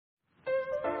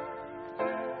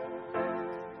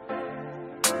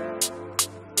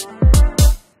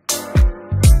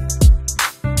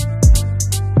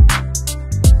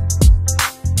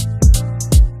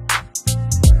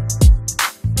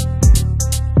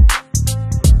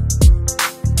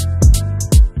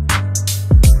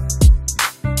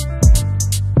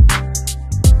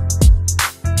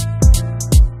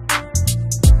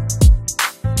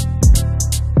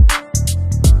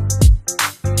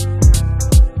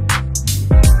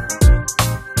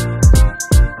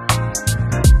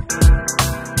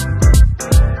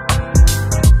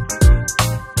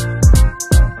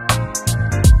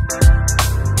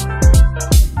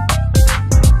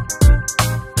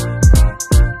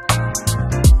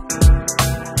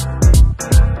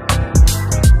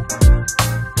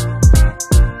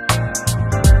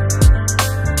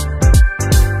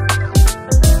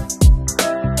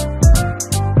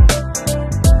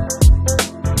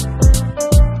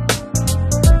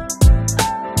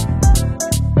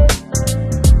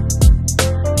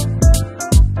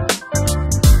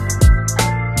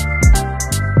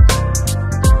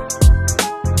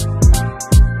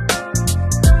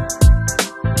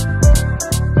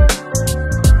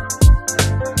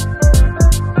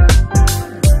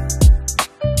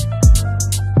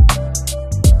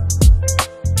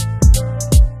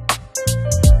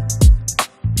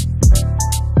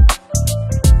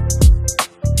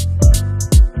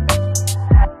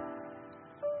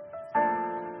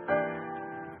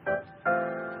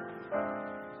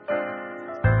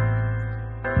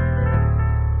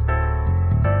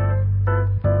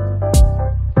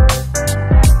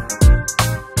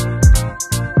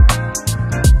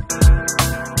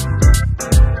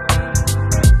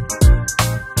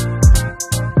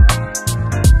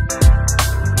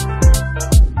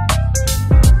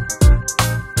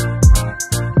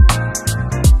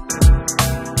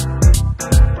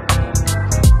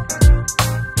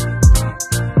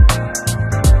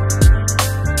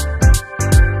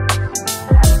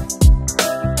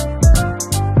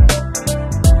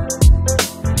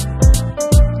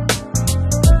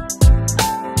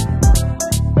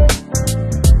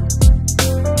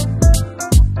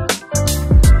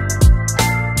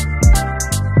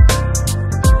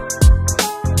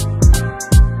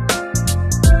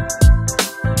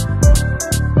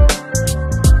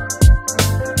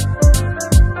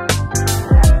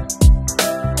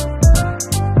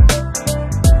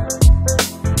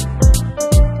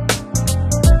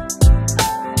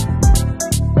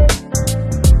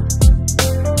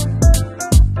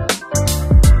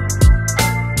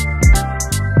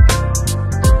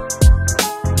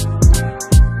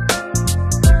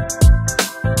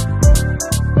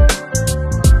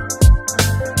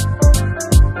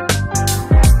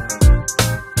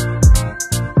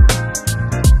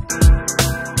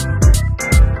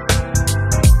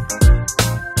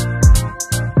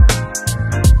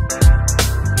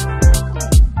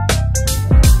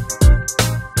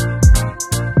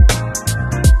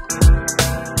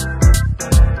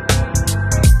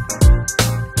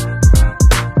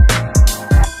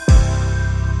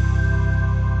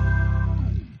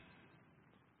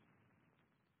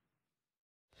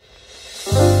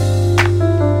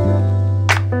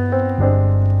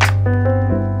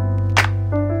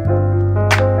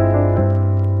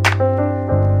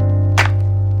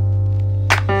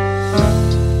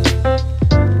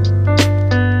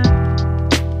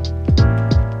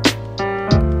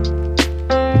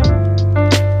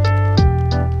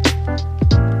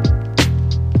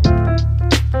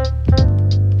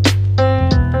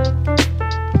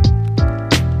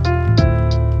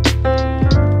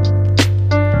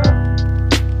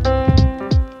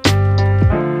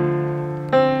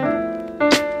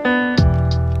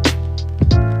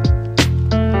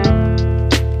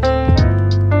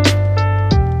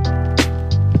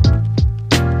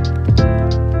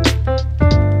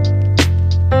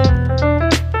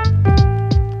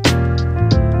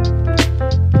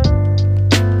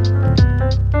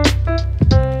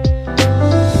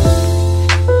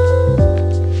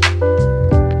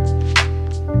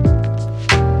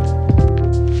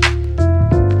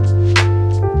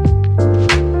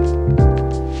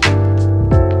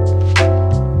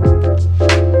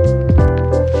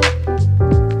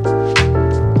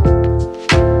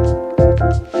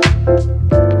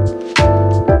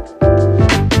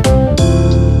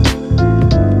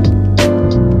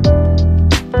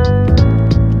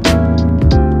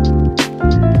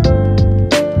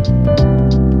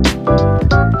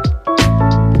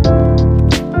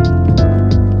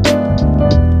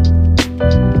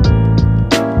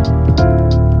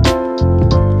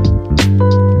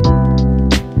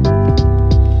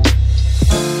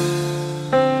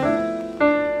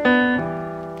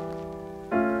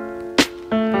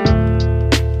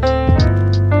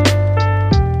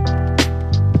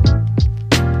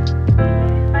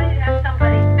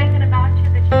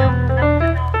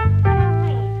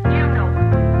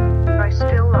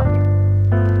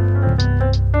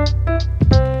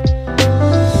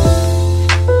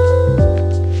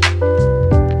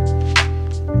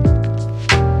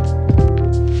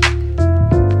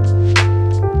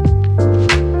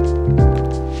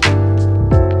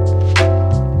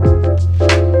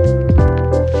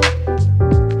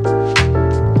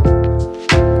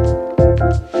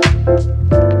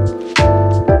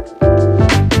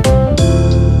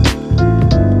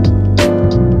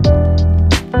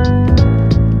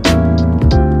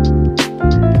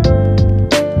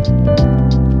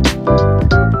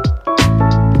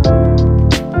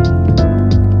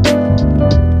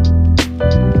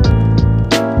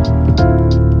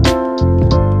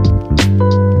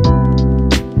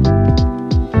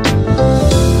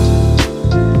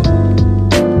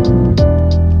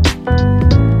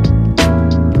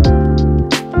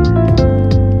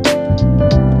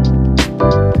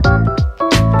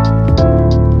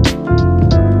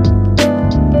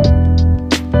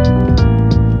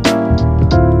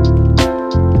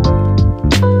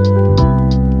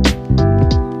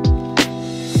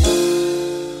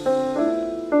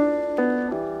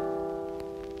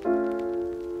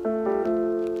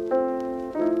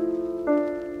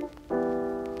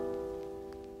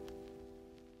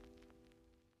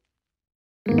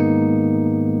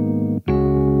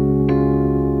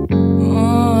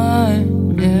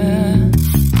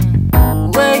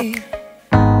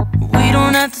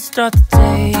start the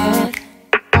day yet.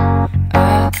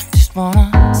 I just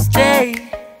wanna stay,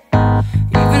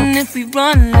 even if we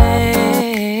run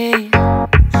late.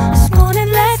 This morning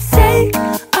let's take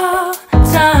our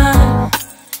time.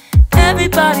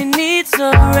 Everybody needs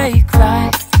a break,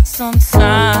 right?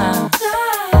 Sometimes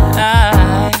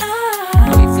I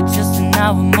wait for just an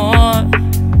hour more.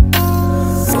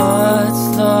 What's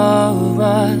the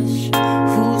rush?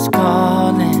 Who's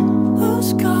calling?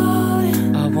 Who's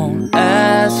calling? I won't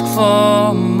ask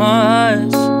for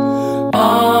much.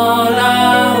 All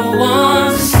I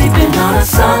want is sleeping on a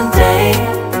Sunday.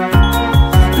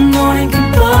 The morning can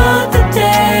put the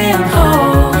day on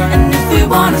hold. And if we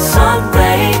want a sun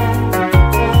ray,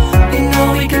 we know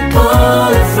we can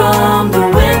pull it from the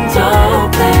window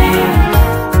pane.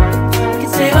 We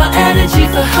can save our energy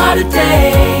for harder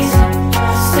days.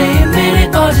 Stay a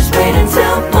minute or just wait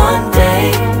until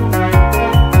Monday.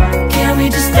 Can we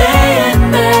just stay in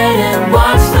bed and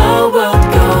watch the world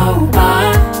go by?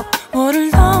 What a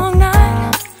long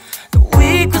night, the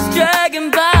week was dragging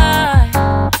by.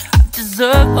 I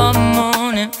deserve a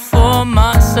morning for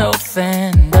myself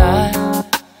and I.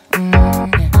 I'm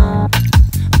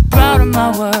proud of my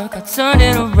work, I turned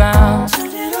it around.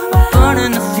 I'm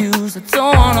burning the fuse, I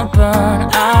don't wanna burn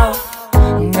out.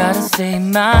 Gotta stay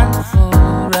mindful,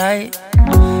 right?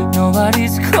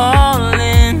 Nobody's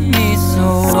calling me, so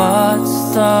what's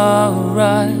the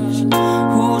rush?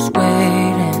 Who's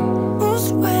waiting? Who's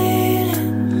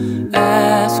waiting?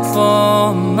 Ask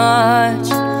for much.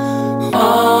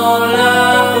 All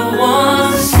I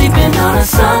want is sleeping on a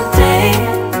Sunday.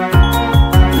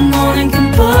 The morning can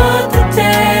put the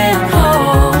day on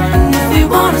hold. And if we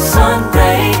want a sun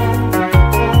ray,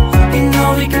 you know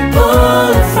we can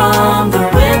pull it from the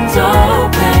window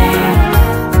pane.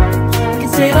 We can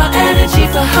save our energy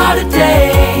for harder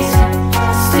days.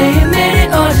 Stay a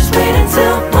minute or just wait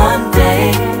until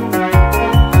Monday.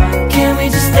 Can we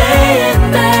just stay in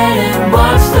bed and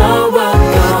watch the world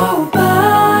go by?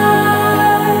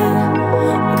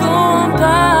 Go on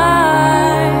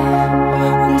by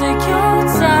and take your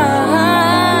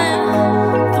time.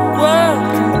 The world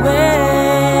can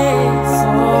wait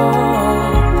for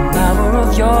an hour of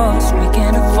yours we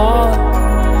can afford.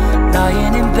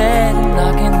 Lying in bed and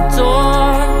locking the door.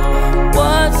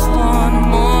 What's one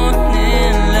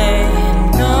morning laying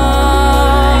up?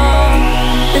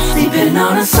 Let's sleep in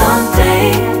on a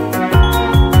Sunday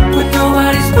when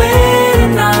nobody's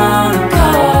waiting on a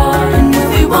call. And if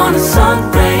we want a sun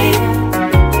ray,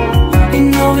 you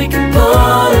know we can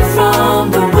pull it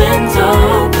from the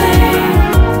window pane.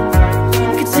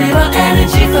 We can save our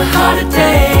energy for harder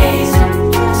days.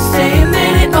 Stay a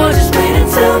minute or just wait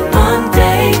until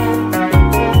Monday.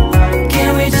 Can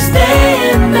we just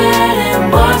stay in bed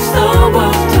and watch the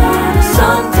world turn? A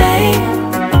Sunday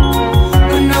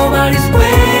when nobody's waiting